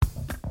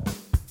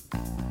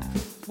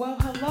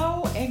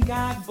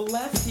God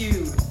bless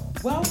you.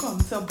 Welcome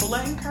to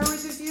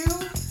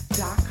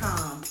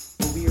BlenCouragesYou.com,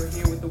 where we are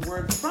here with the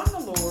word from the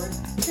Lord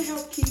to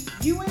help keep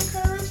you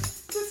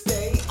encouraged to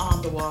stay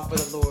on the walk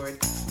with the Lord.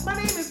 My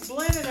name is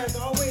Blen, and as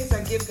always,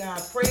 I give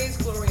God praise,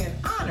 glory, and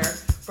honor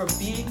for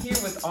being here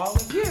with all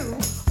of you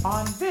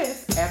on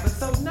this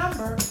episode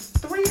number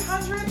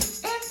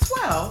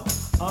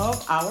 312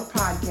 of our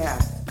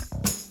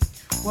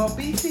podcast. Well,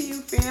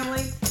 BCU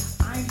family,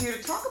 I'm here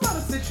to talk about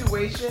a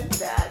situation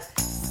that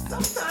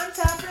sometimes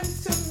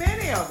happens to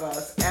many of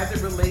us as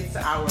it relates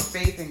to our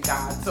faith in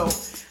God. So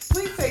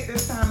please take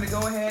this time to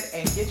go ahead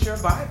and get your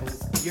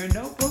Bibles, your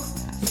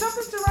notebooks,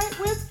 something to write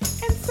with,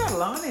 and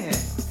settle on in.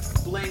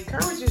 Blen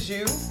Encourages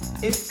You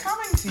is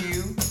coming to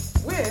you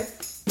with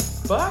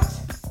But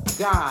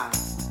God.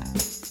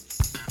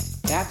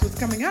 That's what's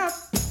coming up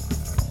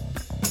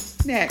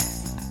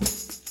next.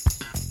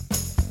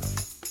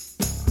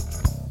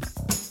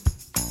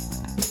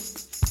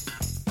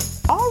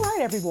 All right,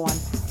 everyone.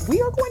 We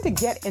are going to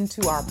get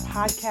into our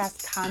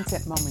podcast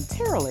content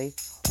momentarily.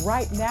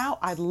 Right now,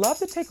 I'd love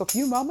to take a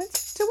few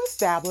moments to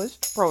establish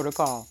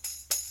protocol.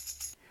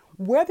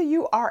 Whether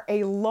you are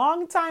a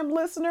long-time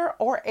listener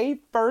or a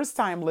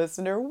first-time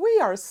listener, we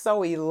are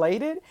so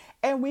elated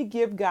and we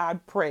give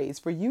God praise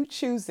for you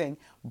choosing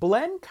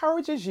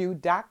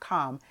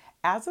BlenCouragesYou.com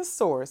as a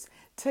source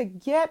to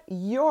get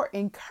your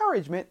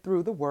encouragement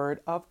through the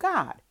Word of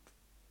God.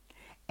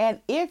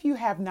 And if you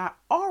have not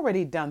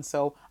already done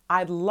so,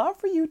 I'd love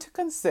for you to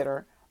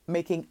consider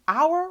making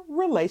our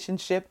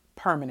relationship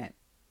permanent.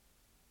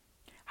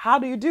 How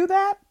do you do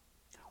that?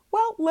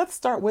 Well, let's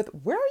start with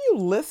where are you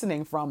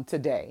listening from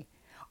today?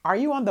 Are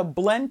you on the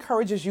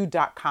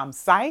BlenCouragesYou.com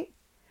site?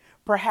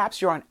 Perhaps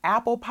you're on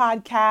Apple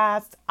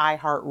Podcasts,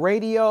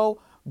 iHeartRadio,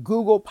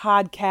 Google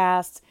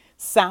Podcasts,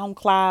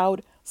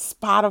 SoundCloud,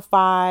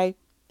 Spotify,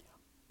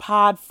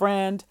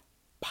 Podfriend,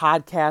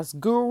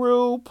 Podcast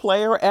Guru,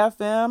 Player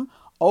FM,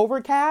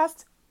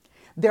 Overcast.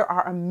 There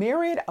are a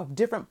myriad of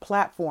different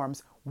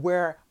platforms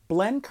where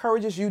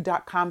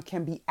BlenCouragesYou.com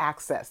can be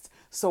accessed.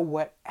 So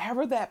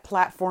whatever that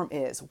platform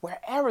is,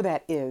 wherever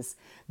that is,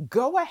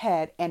 go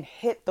ahead and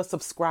hit the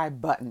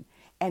subscribe button.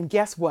 And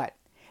guess what?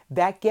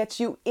 That gets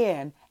you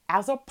in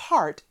as a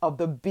part of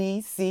the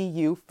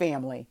BCU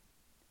family.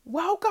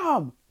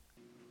 Welcome.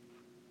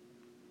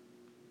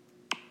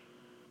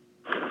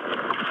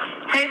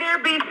 Hey there,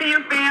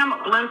 BCU fam.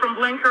 Blen from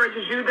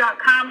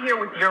BlenCouragesYou.com here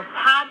with your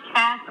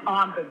podcast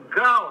on the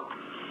go.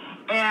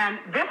 And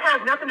this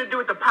has nothing to do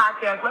with the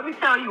podcast. Let me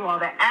tell you all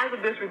that as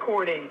of this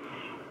recording,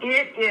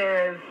 it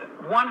is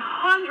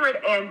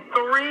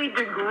 103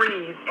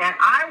 degrees. And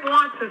I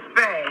want to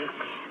say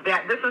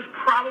that this is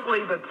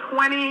probably the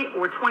 20th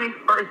or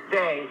 21st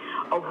day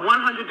of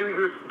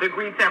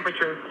 100-degree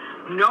temperatures.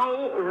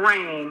 No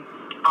rain.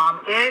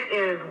 It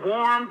is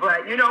warm,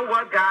 but you know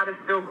what? God is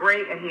still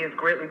great, and He is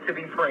greatly to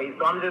be praised.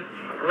 So I'm just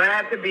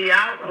glad to be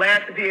out,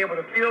 glad to be able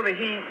to feel the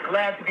heat,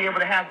 glad to be able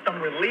to have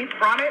some relief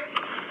from it,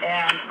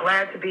 and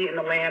glad to be in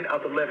the land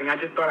of the living. I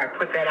just thought I'd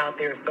put that out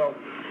there. So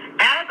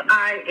as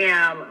I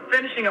am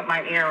finishing up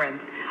my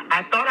errands,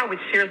 I thought I would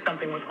share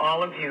something with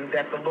all of you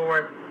that the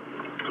Lord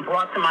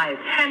brought to my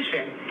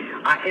attention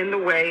in the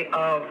way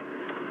of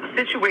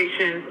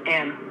situations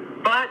and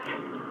but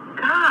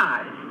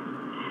God.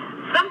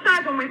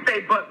 Sometimes when we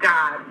say but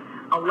God,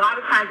 a lot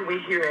of times when we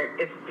hear it,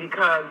 it's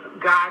because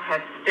God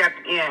has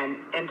stepped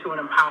into an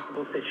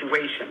impossible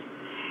situation.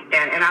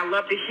 And I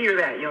love to hear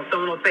that. You know,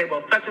 someone will say,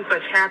 well, such and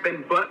such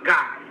happened, but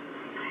God.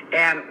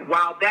 And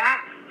while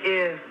that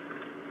is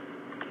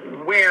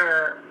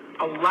where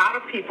a lot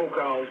of people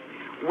go,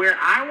 where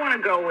I want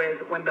to go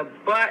is when the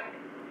but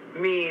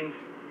means,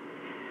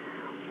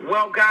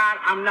 well, God,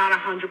 I'm not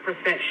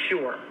 100%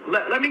 sure.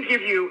 Let me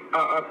give you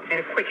a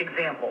quick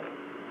example.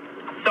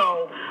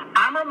 So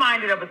I'm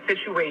reminded of a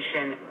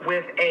situation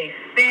with a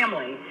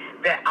family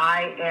that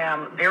I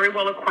am very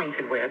well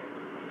acquainted with,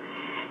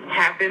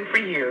 have been for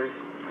years.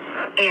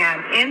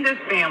 And in this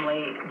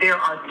family, there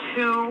are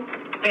two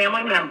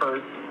family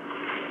members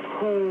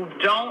who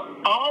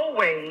don't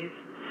always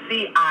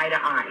see eye to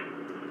eye.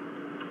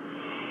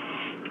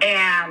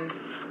 And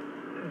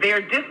their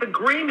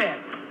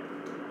disagreements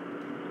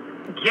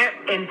get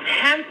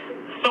intense,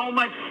 so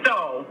much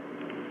so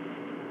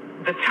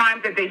the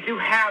times that they do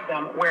have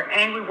them, where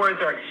angry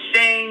words are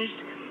exchanged,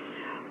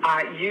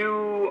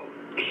 you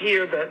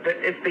hear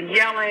it's the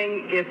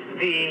yelling, it's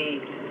the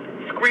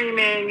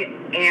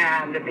screaming,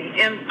 and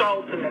the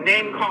insults and the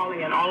name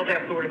calling and all of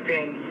that sort of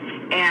thing,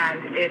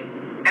 and it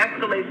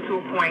escalates to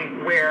a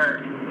point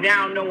where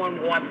now no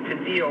one wants to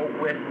deal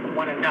with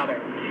one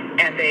another,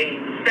 and they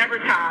sever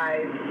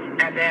ties,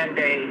 and then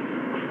they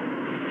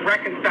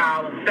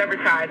reconcile and sever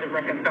ties and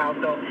reconcile.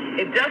 So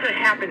it doesn't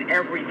happen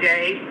every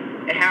day.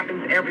 It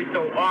happens every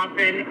so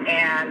often,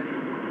 and,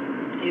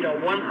 you know,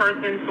 one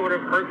person sort of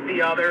hurts the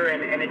other,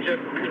 and it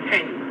just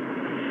continues.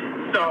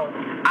 So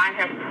I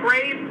have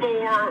prayed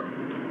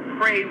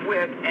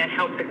with, and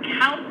helped to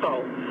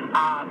counsel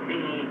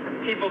the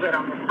people that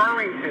I'm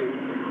referring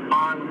to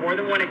on more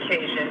than one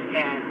occasion,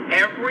 and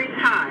every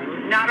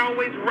time, not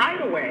always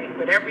right away,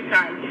 but every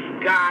time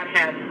God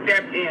has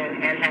stepped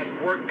in and has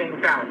worked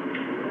things out.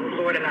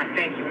 Lord, and I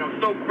thank you, and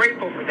I'm so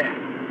grateful for that.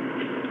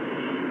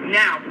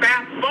 Now,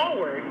 fast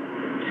forward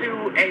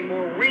to a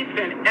more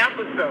recent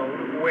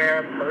episode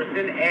where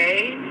person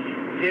A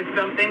did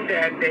something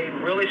that they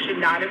really should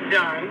not have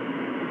done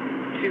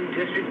to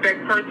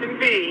disrespect person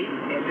B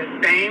in the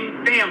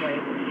same family,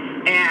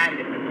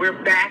 and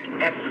we're back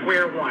at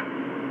square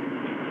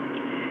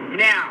one.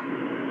 Now,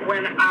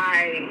 when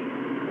I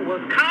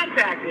was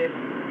contacted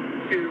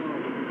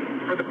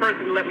for the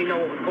person to let me know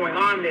what was going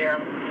on there,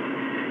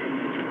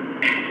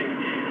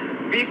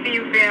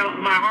 BCU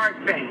fam, my heart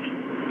sank.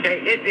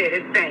 Okay, it did,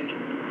 it sank.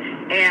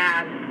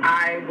 And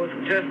I was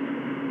just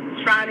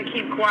trying to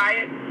keep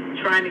quiet,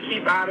 trying to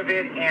keep out of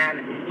it,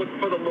 and look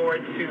for the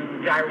Lord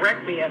to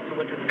direct me as to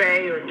what to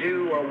say or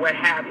do or what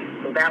have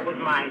you. So that was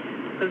my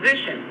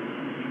position.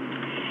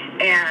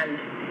 And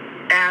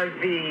as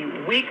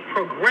the week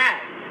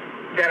progressed,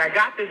 that I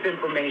got this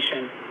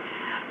information,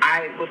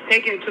 I was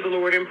taking it to the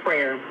Lord in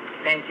prayer.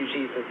 Thank you,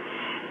 Jesus.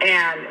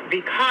 And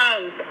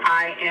because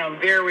I am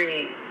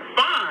very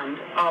fond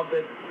of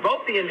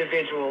both the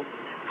individuals,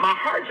 my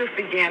heart just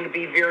began to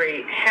be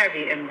very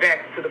heavy and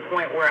vexed to the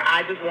point where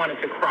I just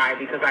wanted to cry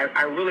because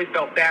I really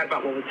felt bad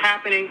about what was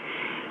happening,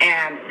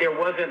 and there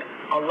wasn't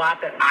a lot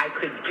that I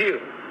could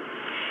do.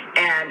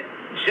 And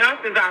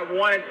just as I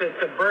wanted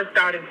to burst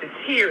out into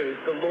tears,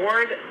 the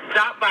Lord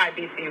stopped by,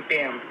 BCU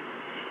fam.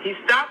 He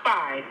stopped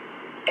by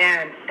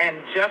and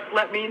just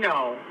let me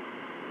know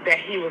that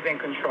he was in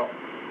control.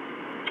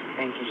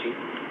 Thank you,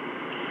 Jesus.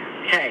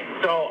 Okay,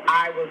 so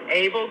I was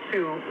able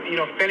to,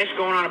 finish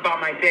going on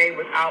about my day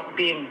without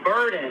being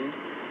burdened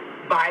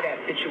by that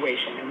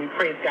situation, and we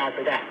praise God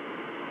for that.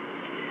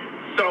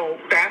 So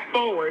fast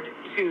forward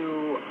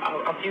to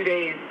a few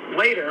days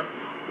later,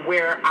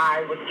 where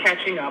I was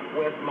catching up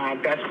with my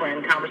best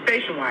friend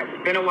conversation-wise.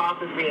 It's been a while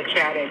since we had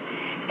chatted,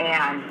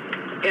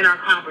 and in our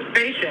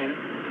conversation,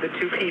 the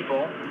two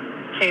people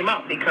came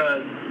up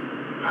because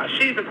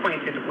she's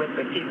acquainted with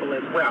the people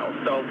as well.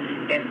 So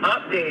in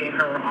updating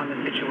her on the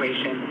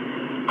situation,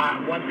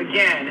 once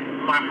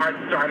again, my heart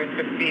started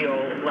to feel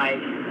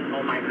like,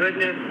 oh my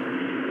goodness,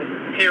 this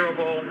is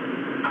terrible.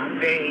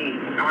 They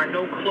are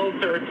no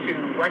closer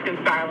to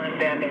reconciling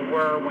than they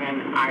were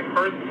when I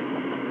first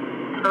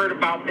heard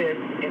about this.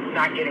 It's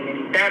not getting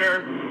any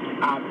better.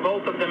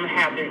 Both of them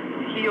have their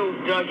heels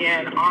dug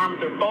in,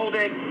 arms are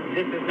folded.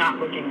 This is not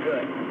looking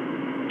good.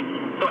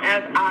 So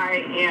as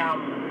I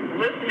am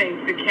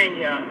listening to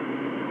Kenya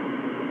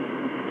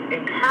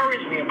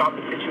encourage me about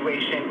the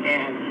situation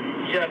and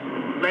just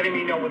letting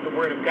me know what the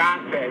Word of God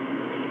says,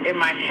 in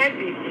my head,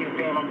 BCU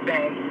fam, I'm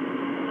saying,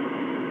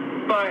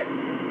 but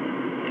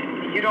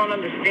you don't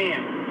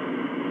understand.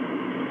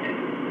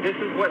 This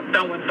is what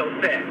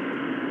so-and-so said.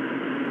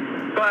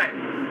 But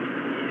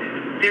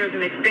there's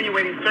an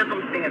extenuating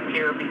circumstance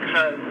here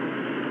because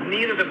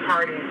neither of the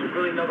parties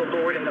really know the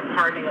Lord and the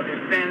pardoning of their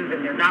sins,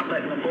 and they're not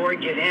letting the Lord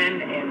get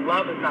in, and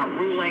love is not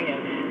ruling,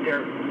 and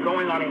they're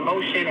going on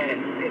emotion,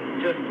 and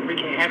it's just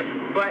wreaking havoc.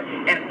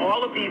 And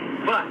all of these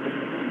but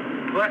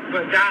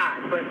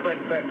God, but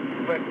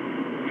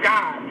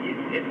God,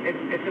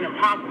 it's an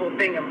impossible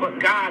thing, and but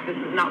God, this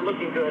is not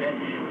looking good,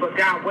 and but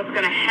God, what's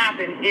going to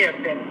happen if,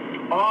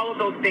 and all of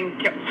those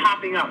things kept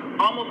popping up,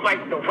 almost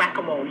like the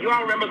whack-a-mole. You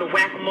all remember the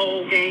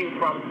whack-a-mole game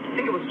from, I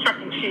think it was Chuck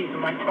E. Cheese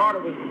when my daughter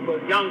was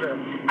younger.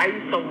 I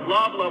used to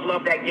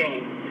love that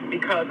game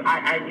because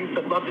I used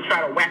to love to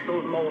try to whack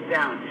those moles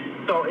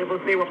down. So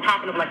they were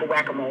popping up like a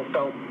whack-a-mole.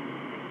 So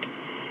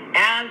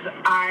as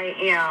I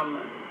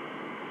am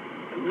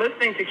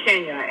listening to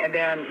Kenya and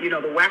then,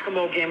 the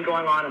whack-a-mole game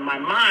going on in my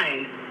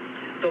mind,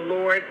 the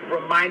Lord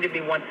reminded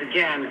me once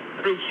again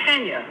through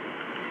Kenya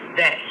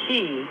that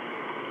he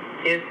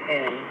is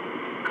in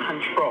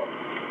control.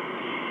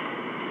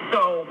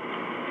 So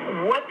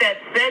what that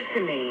said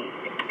to me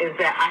is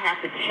that I have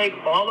to take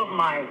all of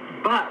my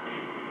buts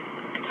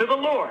to the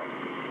Lord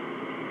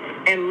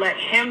and let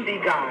him be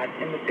God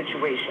in the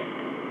situation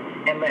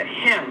and let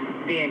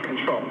him be in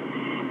control.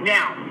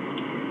 Now,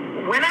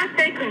 when I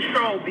say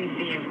control,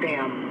 BCU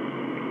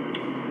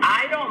fam,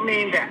 I don't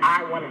mean that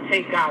I want to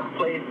take God's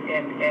place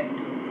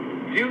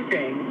and do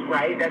things,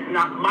 right? That's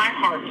not my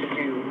heart to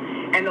do.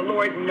 And the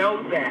Lord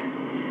knows that.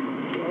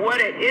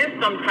 What it is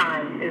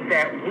sometimes is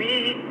that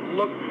we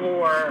look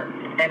for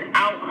an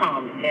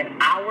outcome in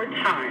our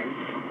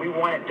time. We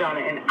want it done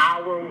in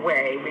our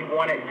way. We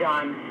want it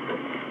done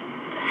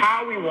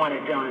how we want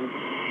it done.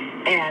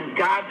 And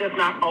God does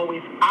not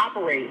always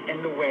operate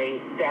in the way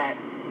that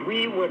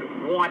we would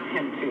want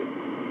him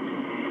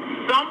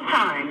to.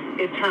 Sometimes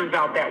it turns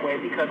out that way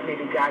because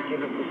maybe God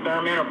gives us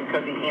discernment or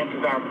because he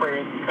answers our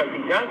prayers because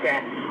he does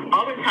that.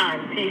 Other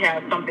times he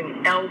has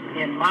something else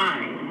in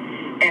mind.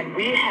 And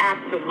we have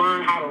to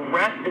learn how to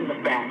rest in the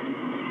fact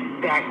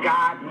that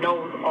God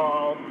knows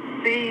all,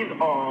 sees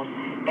all,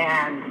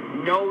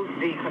 and knows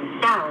the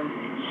concerns,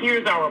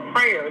 hears our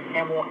prayers,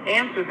 and will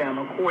answer them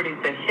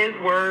according to his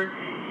word,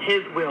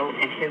 his will,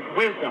 and his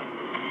wisdom.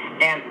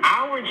 And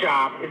our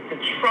job is to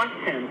trust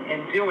him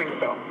in doing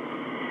so.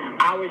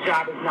 Our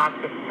job is not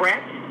to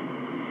fret,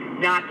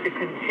 not to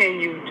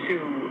continue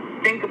to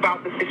think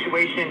about the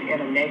situation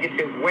in a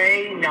negative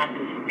way, not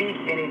to speak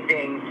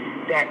anything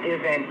that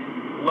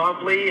isn't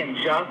lovely and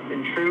just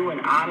and true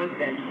and honest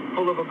and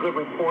full of a good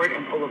report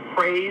and full of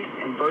praise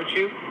and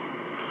virtue.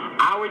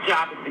 Our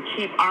job is to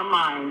keep our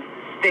minds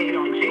stayed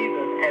on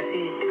Jesus as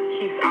he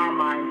keeps our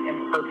minds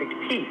in perfect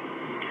peace.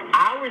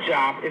 Our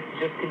job is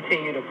to just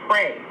continue to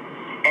pray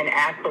and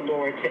ask the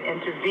Lord to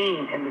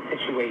intervene in the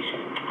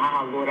situation.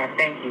 Lord, I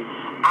thank you.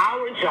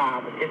 Our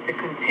job is to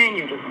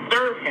continue to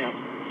serve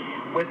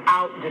him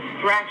without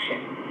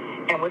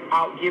distraction and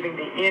without giving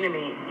the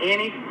enemy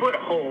any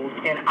foothold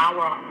in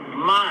our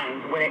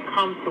minds when it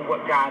comes to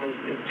what God is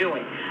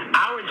doing.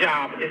 Our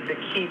job is to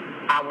keep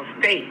our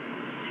faith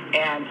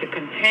and to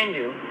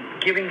continue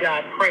giving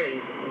God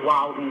praise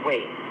while we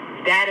wait.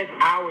 That is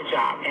our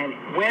job.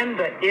 And when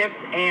the ifs,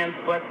 ands,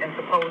 buts, and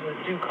supposes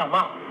do come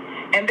up,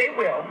 and they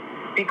will,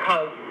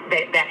 because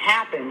that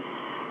happens,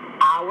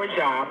 our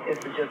job is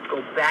to just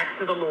go back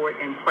to the Lord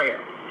in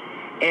prayer.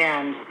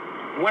 And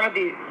one of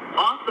the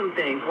awesome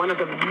things, one of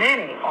the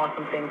many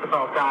awesome things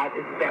about God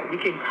is that we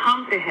can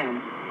come to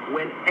him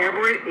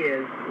whenever it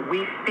is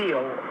we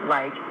feel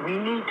like we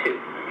need to.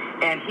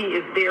 And he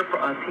is there for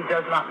us. He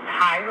does not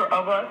tire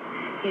of us.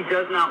 He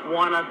does not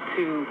want us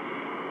to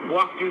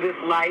walk through this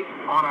life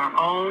on our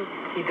own.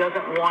 He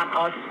doesn't want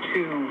us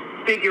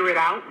to figure it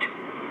out.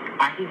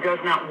 He does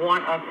not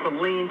want us to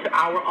lean to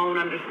our own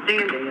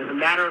understanding. As a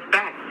matter of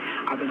fact,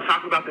 I've been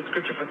talking about the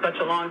scripture for such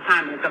a long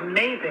time, and it's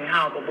amazing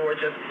how the Lord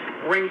just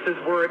brings his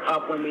word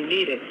up when we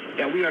need it,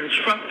 that we are to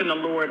trust in the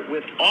Lord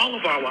with all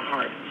of our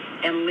heart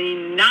and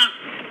lean not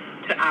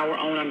to our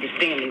own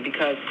understanding,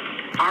 because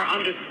our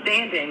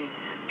understanding,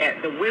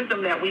 the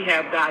wisdom that we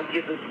have, God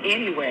gives us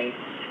anyway.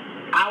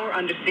 Our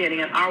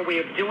understanding and our way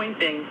of doing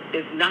things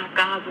is not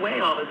God's way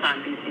all the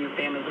time, BCU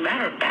family. As a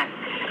matter of fact,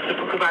 the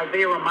book of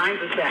Isaiah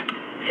reminds us that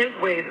his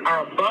ways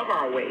are above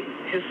our ways.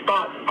 His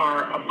thoughts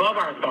are above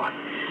our thoughts.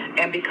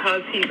 And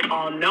because he's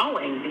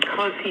all-knowing,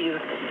 because he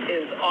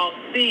is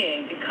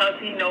all-seeing, because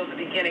he knows the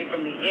beginning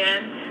from the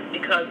end,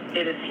 because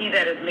it is he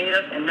that has made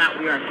us and not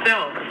we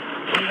ourselves,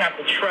 we have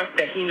to trust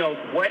that he knows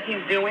what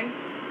he's doing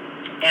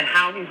and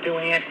how he's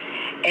doing it,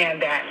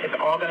 and that it's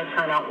all going to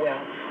turn out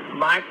well.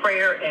 My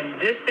prayer in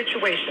this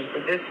situation for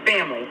this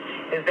family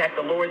is that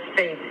the Lord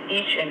saves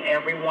each and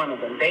every one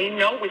of them. They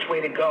know which way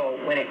to go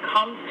when it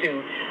comes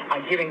to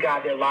giving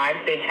God their lives.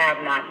 They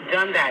have not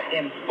done that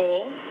in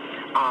full.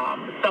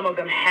 Some of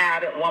them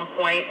had at one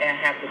point and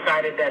have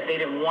decided that they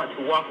didn't want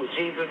to walk with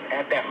Jesus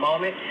at that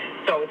moment.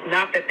 So it's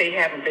not that they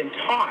haven't been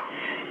taught.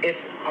 It's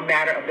a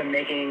matter of them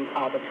making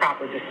the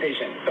proper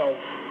decision. So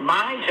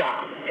my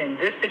job in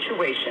this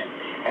situation,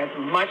 as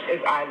much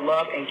as I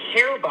love and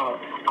care about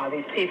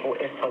these people,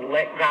 is to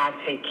let God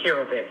take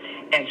care of it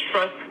and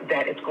trust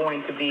that it's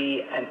going to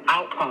be an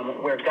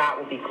outcome where God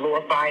will be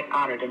glorified,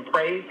 honored, and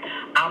praised.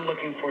 I'm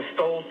looking for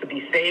souls to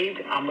be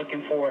saved. I'm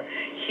looking for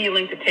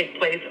healing to take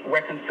place,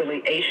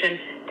 reconciliation,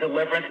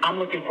 deliverance. I'm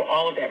looking for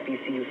all of that,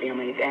 BCU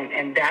families,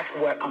 and that's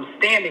what I'm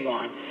standing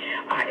on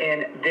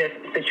in this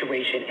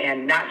situation,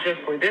 and not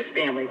just for this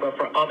family, but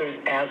for others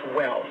as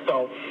well.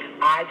 So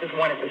I just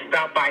wanted to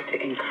stop by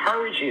to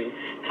encourage you,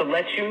 to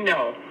let you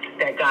know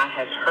that God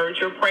has heard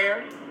your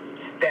prayers,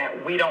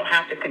 that we don't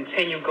have to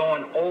continue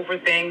going over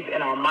things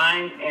in our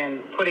minds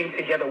and putting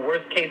together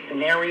worst-case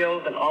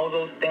scenarios and all of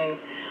those things.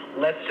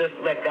 Let's just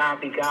let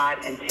God be God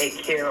and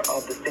take care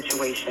of the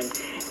situation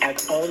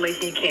as only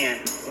he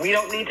can. We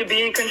don't need to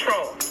be in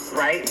control,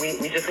 right?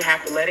 We just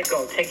have to let it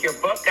go. Take your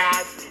buck,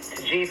 God,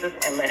 to Jesus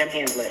and let him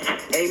handle it.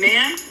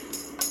 Amen?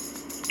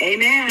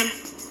 Amen.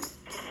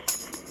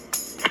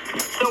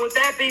 So with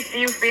that,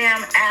 BCU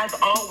fam, as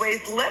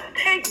always, let's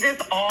take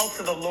this all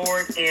to the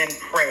Lord in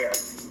prayer.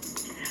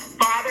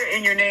 Father,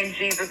 in your name,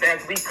 Jesus,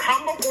 as we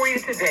come before you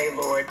today,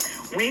 Lord,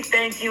 we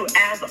thank you,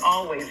 as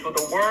always, for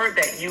the word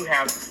that you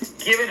have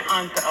given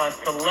unto us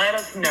to let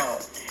us know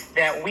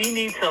that we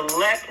need to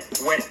let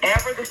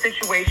whatever the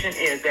situation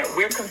is that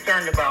we're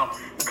concerned about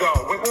go.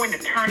 We're going to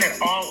turn it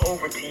all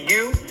over to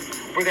you.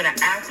 We're going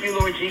to ask you,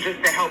 Lord Jesus,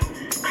 to help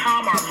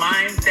calm our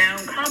minds down,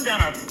 calm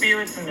down our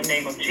spirits in the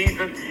name of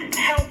Jesus.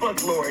 Help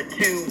us, Lord,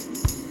 to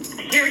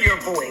hear your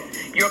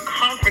voice, your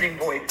comforting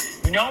voice,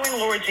 knowing,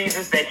 Lord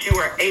Jesus, that you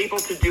are able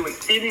to do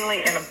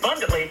exceedingly and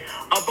abundantly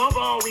above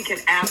all we can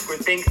ask or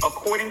think,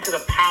 according to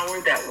the power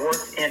that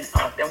works in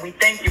us. And we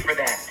thank you for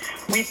that.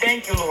 We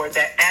thank you, Lord,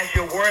 that as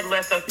your word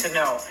lets us to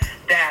know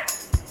that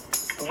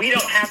we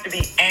don't have to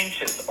be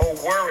anxious or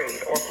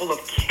worried or full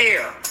of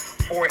care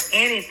for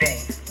anything,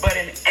 but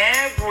in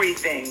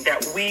everything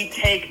that we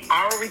take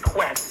our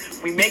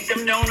requests, we make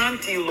them known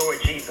unto you,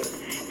 Lord Jesus.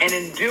 And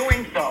in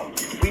doing so,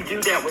 we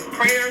do that with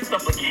prayer,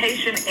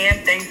 supplication, and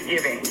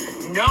thanksgiving,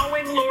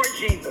 knowing, Lord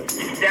Jesus,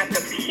 that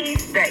the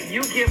peace that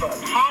you give us,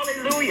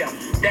 hallelujah,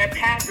 that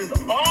passes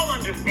all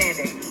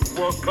understanding,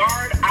 will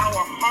guard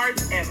our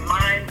hearts and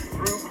minds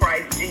through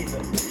Christ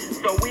Jesus.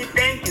 So we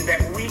thank you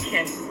that we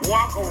can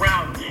walk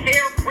around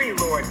carefree,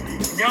 Lord,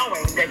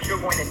 knowing that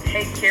you're going to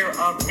take care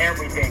of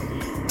everything.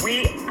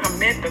 We commit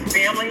commit the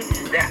family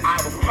that I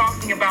was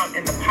talking about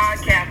in the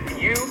podcast to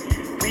you.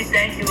 We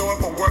thank you, Lord,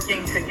 for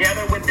working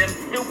together with them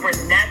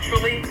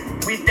supernaturally.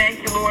 We thank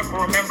you, Lord,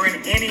 for remembering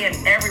any and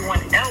everyone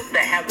else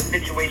that has a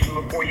situation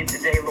before you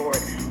today, Lord.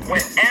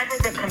 Whatever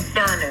the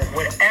concern is,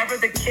 whatever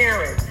the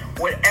care is,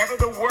 whatever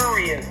the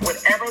worry is,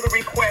 whatever the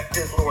request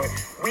is, Lord,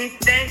 we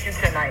thank you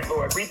tonight,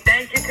 Lord. We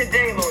thank you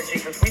today, Lord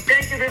Jesus. We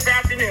thank you this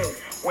afternoon.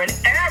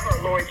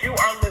 Whenever, Lord, you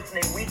are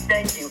listening, we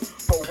thank you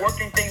for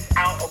working things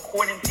out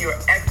according to your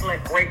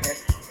excellent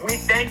greatness. We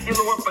thank you,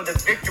 Lord, for the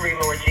victory,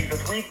 Lord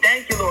Jesus. We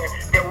thank you, Lord,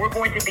 that we're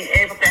going to be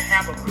able to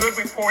have a good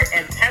report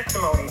and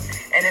testimony.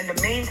 And in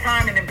the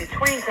meantime and in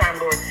between time,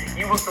 Lord,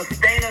 you will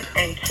sustain us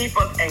and keep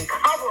us and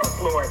cover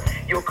us, Lord.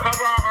 You'll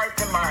cover our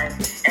hearts and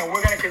minds. And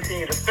we're going to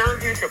continue to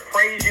serve you, to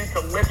praise you,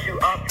 to lift you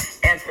up,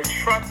 and to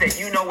trust that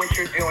you know what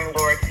you're doing,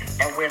 Lord.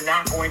 And we're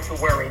not going to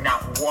worry,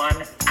 not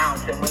 1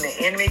 ounce. And when the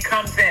enemy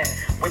comes in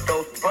with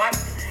those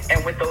buts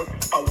and with those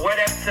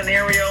what-if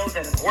scenarios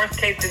and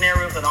worst-case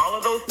scenarios and all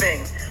of those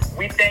things,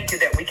 we thank you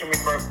that we can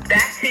refer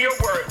back to your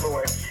word,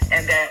 Lord,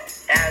 and that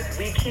as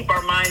we keep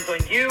our minds on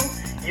you,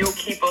 you'll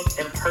keep us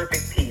in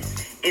perfect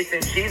peace. It's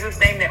in Jesus'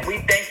 name that we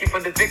thank you for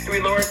the victory,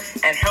 Lord,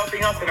 and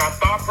helping us in our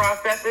thought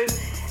processes,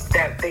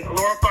 that they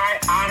glorify,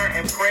 honor,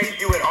 and praise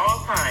you at all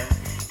times.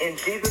 In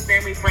Jesus'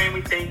 name we pray and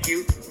we thank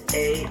you.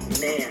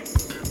 Amen.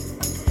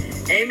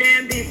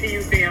 Amen,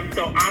 BCU fam.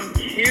 So I'm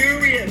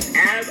curious,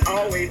 as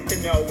always, to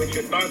know what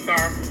your thoughts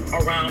are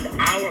around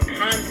our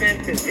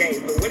content today.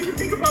 So what do you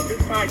think about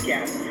this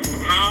podcast?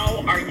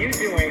 How are you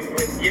doing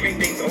with giving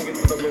things over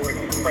to the Lord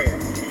in prayer?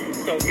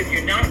 So if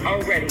you're not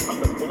already on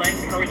the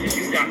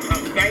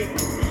BlendEncouragesYou.com site,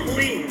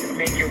 please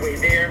make your way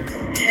there.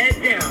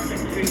 Head down to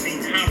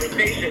the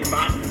conversation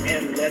box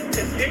and let's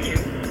continue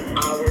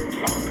our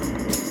talk.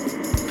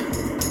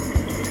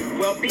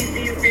 Well,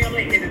 BCU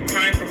family, it is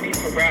time for me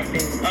to wrap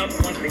things up.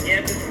 Once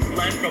again, this is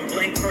Glenn from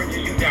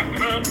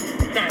BlendEncouragesYou.com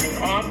signing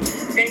off.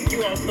 Thank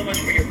you all so much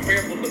for your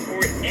prayerful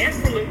support and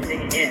for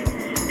listening in.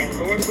 And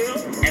Lord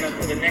will, and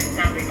until the next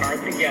time we are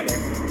together,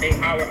 may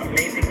our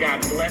amazing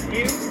God bless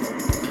you,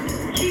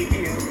 keep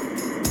you,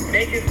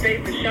 make his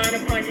face to shine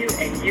upon you,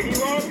 and give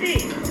you all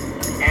peace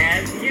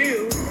as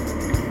you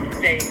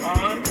stay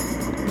on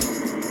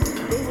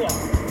the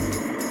wall.